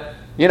that,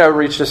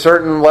 reached a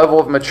certain level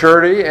of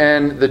maturity,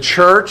 and the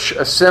church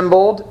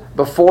assembled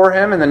before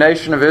him in the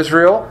nation of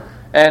Israel.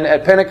 And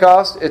at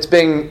Pentecost, it's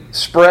being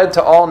spread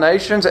to all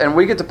nations, and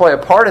we get to play a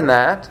part in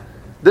that.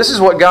 This is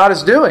what God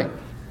is doing.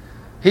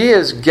 He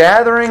is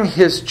gathering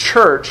His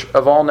church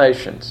of all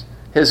nations,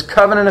 His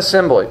covenant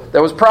assembly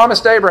that was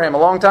promised to Abraham a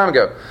long time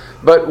ago.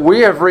 But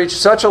we have reached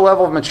such a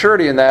level of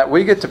maturity in that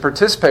we get to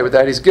participate with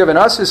that. He's given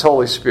us His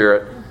Holy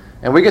Spirit,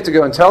 and we get to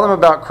go and tell them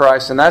about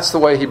Christ, and that's the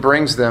way He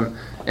brings them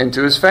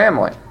into His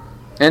family,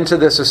 into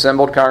this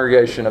assembled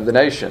congregation of the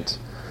nations.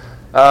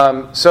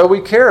 So we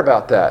care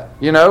about that.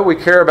 We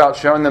care about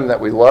showing them that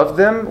we love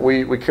them.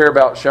 We care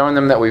about showing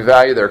them that we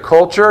value their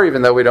culture,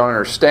 even though we don't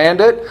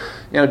understand it.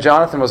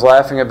 Jonathan was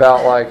laughing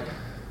about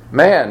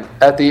man,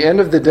 at the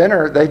end of the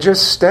dinner, they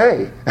just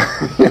stay.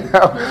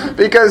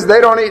 Because they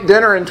don't eat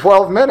dinner in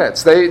 12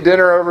 minutes. They eat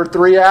dinner over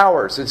 3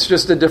 hours. It's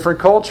just a different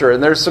culture,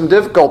 and there's some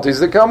difficulties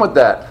that come with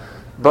that.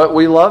 But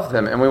we love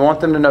them, and we want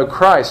them to know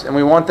Christ, and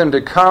we want them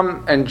to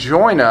come and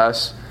join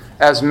us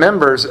as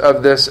members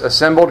of this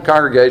assembled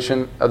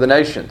congregation of the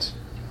nations.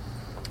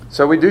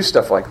 So we do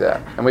stuff like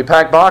that. And we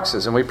pack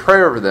boxes, and we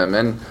pray over them,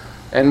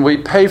 and we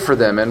pay for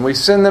them, and we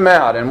send them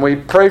out, and we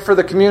pray for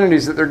the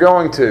communities that they're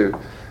going to.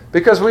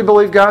 Because we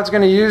believe God's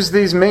going to use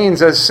these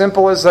means, as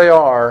simple as they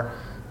are,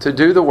 to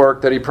do the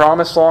work that He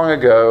promised long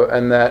ago,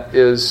 and that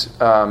is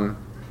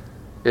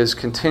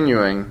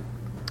continuing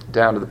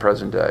down to the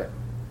present day.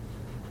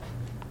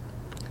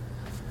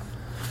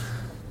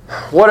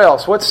 What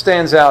else? What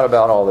stands out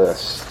about all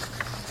this?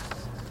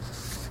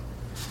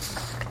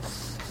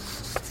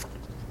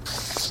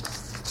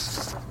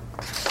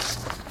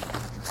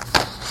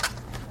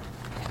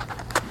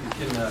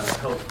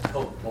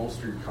 Help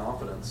bolster your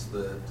confidence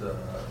that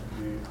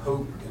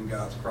hope in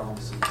God's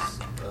promises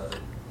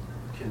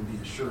can be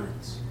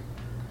assurance.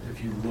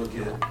 If you look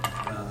at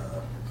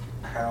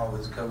how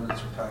His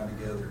covenants are tied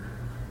together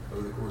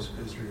over the course of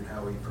history and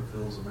how He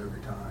fulfills them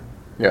every time.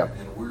 Yeah.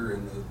 And we're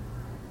in the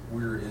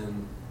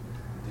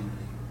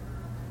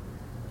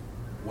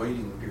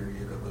waiting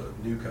period of a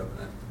new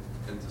covenant,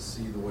 and to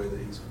see the way that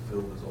He's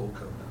fulfilled His old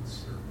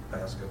covenants or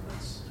past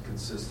covenants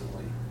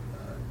consistently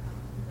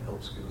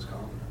helps give us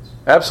confidence.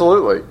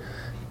 Absolutely.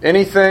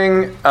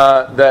 Anything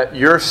that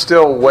you're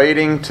still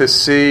waiting to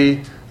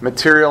see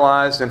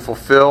materialized and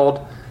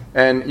fulfilled,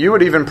 and you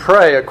would even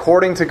pray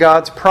according to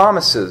God's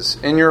promises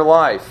in your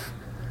life,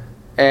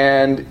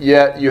 and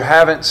yet you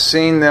haven't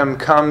seen them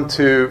come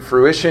to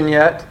fruition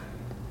yet,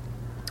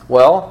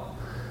 well,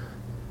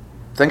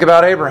 think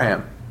about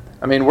Abraham.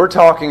 We're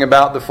talking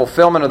about the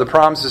fulfillment of the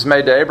promises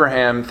made to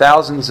Abraham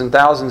thousands and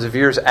thousands of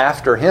years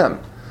after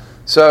him.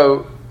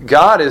 So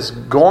God is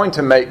going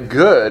to make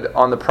good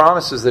on the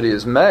promises that He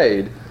has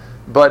made,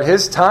 but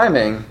His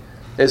timing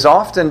is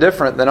often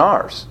different than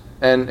ours.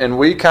 And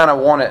we kind of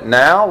want it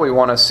now. We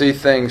want to see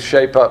things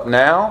shape up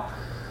now.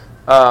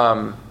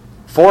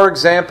 For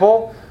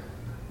example,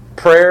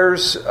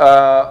 prayers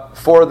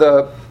for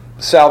the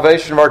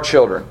salvation of our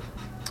children.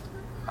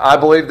 I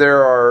believe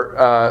there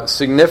are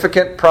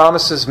significant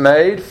promises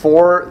made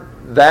for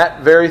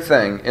that very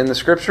thing in the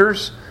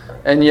Scriptures,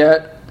 and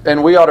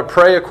we ought to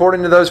pray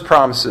according to those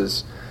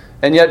promises.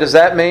 And yet, does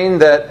that mean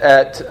that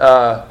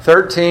at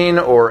 13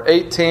 or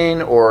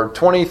 18 or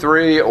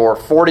 23 or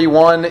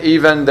 41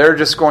 even, they're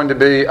just going to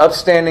be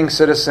upstanding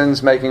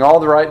citizens, making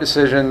all the right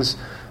decisions,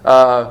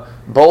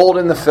 bold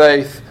in the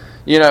faith,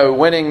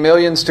 winning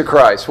millions to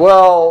Christ?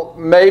 Well,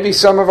 maybe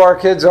some of our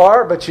kids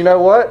are, but you know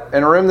what?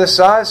 In a room this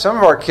size, some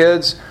of our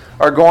kids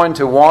are going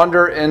to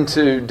wander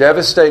into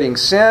devastating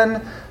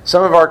sin.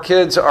 Some of our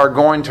kids are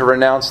going to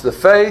renounce the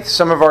faith.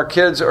 Some of our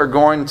kids are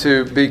going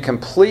to be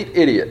complete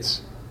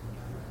idiots.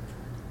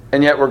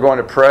 And yet we're going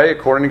to pray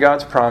according to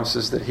God's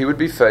promises that He would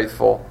be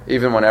faithful,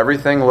 even when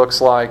everything looks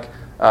like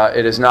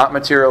it is not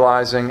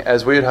materializing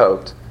as we had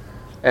hoped.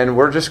 And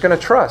we're just going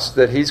to trust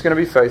that He's going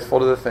to be faithful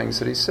to the things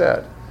that He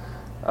said.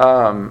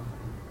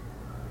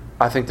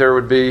 I think there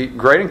would be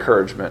great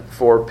encouragement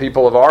for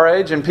people of our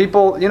age and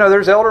people,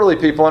 there's elderly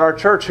people in our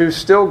church who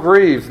still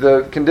grieve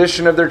the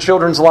condition of their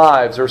children's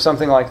lives or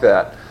something like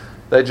that.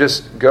 They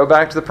just go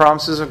back to the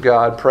promises of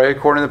God, pray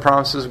according to the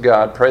promises of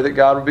God, pray that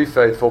God would be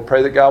faithful,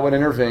 pray that God would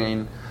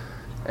intervene,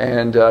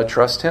 and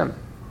trust Him.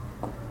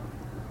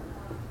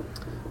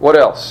 What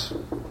else?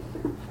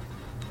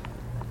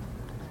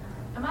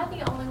 Am I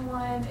the only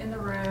one in the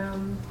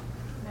room?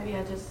 Maybe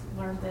I just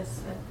learned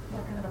this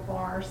working at a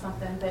bar or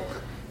something, but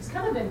it's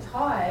kind of been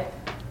taught,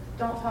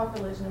 don't talk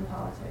religion and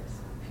politics,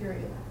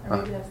 period. Or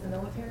maybe that's the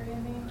military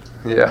in me.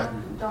 Yeah.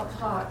 Don't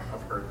talk.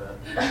 I've heard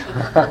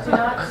that. Do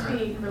not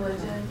speak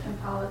religion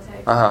and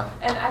politics. Uh-huh.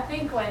 And I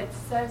think what's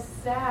so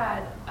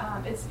sad,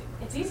 it's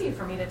easy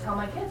for me to tell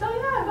my kids, oh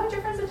yeah, invite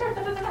your friends to church.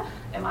 Da, da, da, da.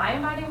 Am I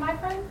inviting my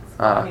friends?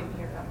 Uh-huh. I mean,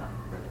 here, I'm not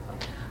really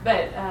close.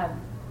 But,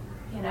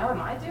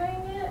 am I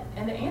doing it?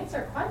 And the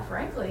answer, quite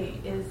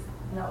frankly, is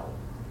no.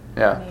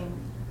 Yeah. I mean,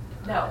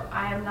 no,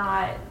 I am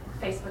not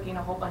Facebooking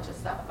a whole bunch of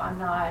stuff. I'm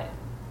not,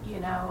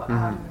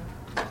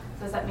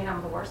 does that mean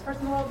I'm the worst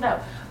person in the world? No.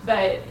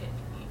 But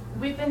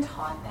we've been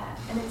taught that,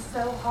 and it's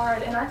so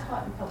hard. And I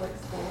taught in public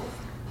schools.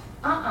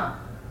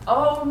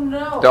 Oh,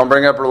 no. Don't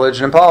bring up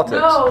religion and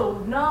politics.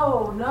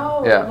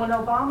 No. Yeah. When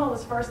Obama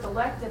was first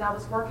elected, I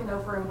was working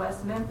over in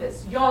West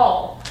Memphis.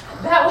 Y'all,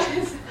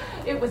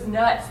 it was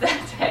nuts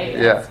that day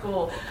at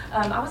school.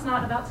 I was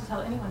not about to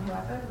tell anyone who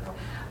I voted for.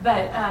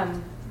 But,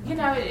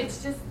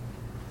 it's just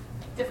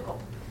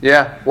difficult.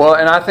 Yeah, well,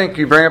 and I think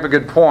you bring up a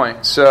good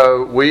point.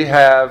 So we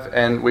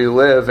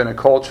live in a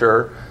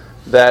culture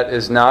that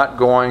is not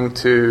going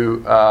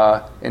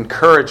to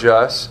encourage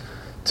us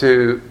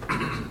to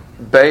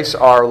base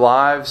our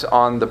lives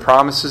on the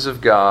promises of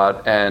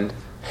God and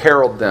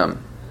herald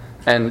them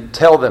and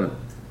tell them,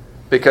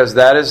 because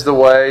that is the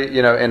way,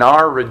 in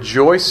our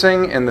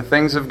rejoicing in the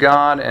things of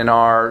God and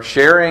our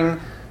sharing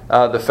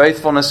the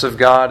faithfulness of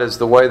God is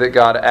the way that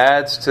God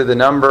adds to the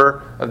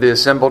number of the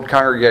assembled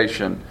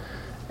congregation.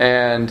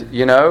 And,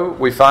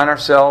 we find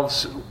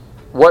ourselves,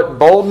 what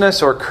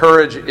boldness or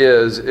courage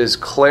is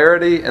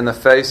clarity in the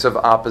face of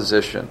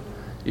opposition.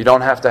 You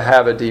don't have to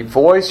have a deep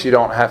voice. You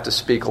don't have to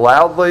speak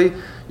loudly.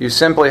 You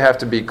simply have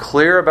to be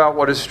clear about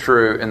what is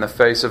true in the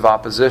face of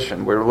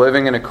opposition. We're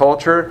living in a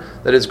culture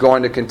that is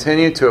going to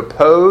continue to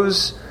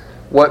oppose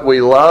what we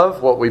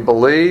love, what we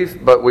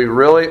believe, but we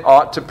really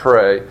ought to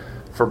pray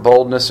for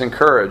boldness and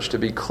courage to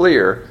be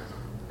clear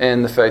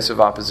in the face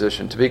of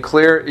opposition, to be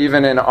clear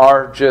even in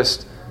our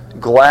just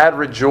glad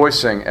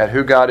rejoicing at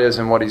who God is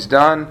and what He's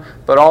done,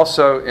 but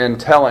also in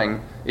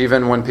telling,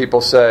 even when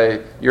people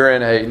say, you're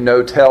in a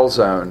no-tell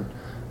zone.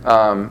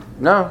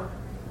 No,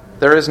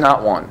 there is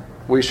not one.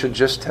 We should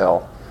just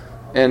tell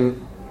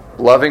in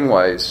loving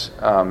ways,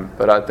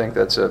 but I think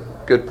that's a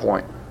good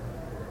point.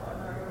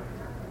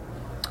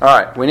 All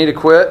right, we need to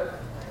quit.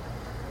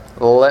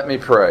 Let me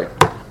pray.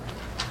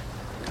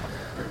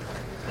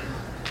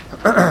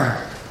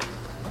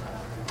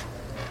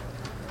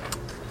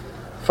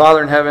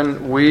 Father in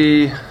heaven,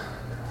 we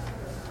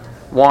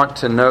want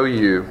to know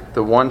You,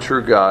 the one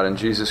true God, and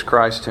Jesus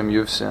Christ whom You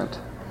have sent.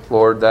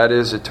 Lord, that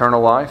is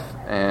eternal life,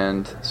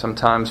 and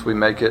sometimes we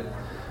make it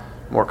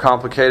more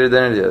complicated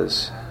than it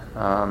is.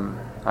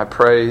 I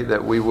pray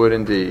that we would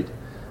indeed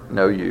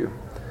know You.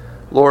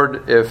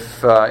 Lord,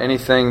 if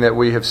anything that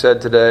we have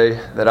said today,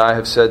 that I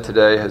have said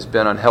today, has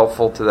been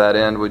unhelpful to that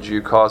end, would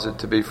You cause it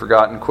to be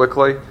forgotten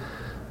quickly?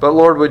 But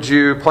Lord, would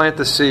You plant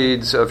the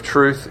seeds of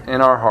truth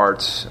in our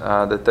hearts,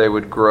 that they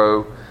would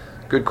grow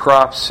good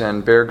crops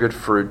and bear good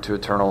fruit to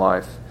eternal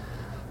life.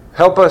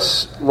 Help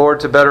us, Lord,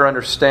 to better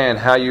understand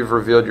how You've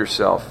revealed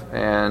Yourself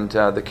and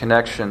the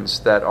connections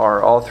that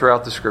are all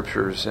throughout the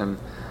Scriptures. And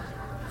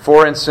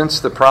for instance,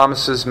 the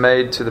promises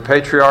made to the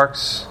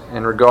patriarchs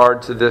in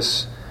regard to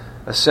this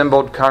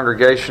assembled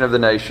congregation of the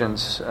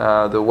nations,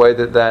 the way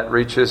that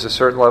reaches a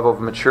certain level of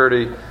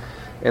maturity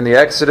in the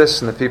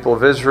Exodus and the people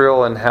of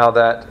Israel, and how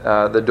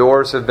that the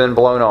doors have been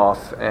blown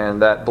off,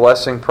 and that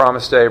blessing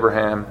promised to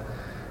Abraham,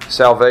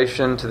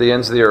 salvation to the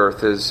ends of the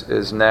earth,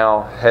 is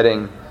now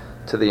heading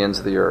to the ends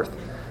of the earth.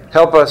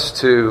 Help us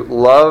to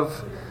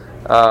love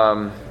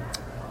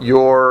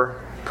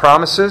your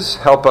promises.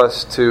 Help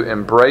us to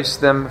embrace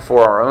them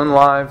for our own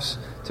lives,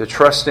 to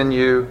trust in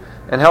you,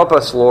 and help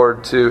us,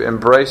 Lord, to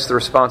embrace the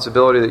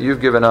responsibility that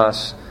you've given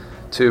us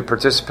to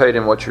participate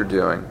in what you're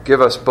doing.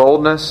 Give us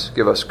boldness,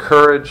 give us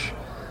courage.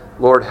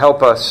 Lord,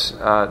 help us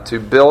to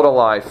build a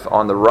life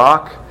on the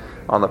rock,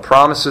 on the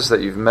promises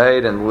that you've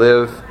made, and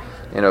live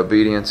in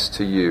obedience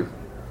to you.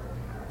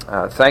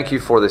 Thank you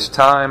for this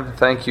time.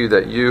 Thank you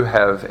that you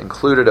have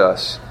included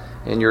us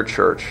in your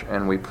church,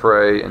 and we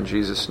pray in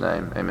Jesus'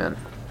 name. Amen.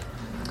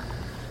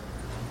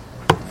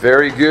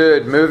 Very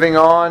good. Moving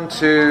on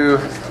to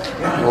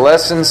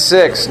Lesson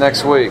 6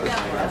 next week.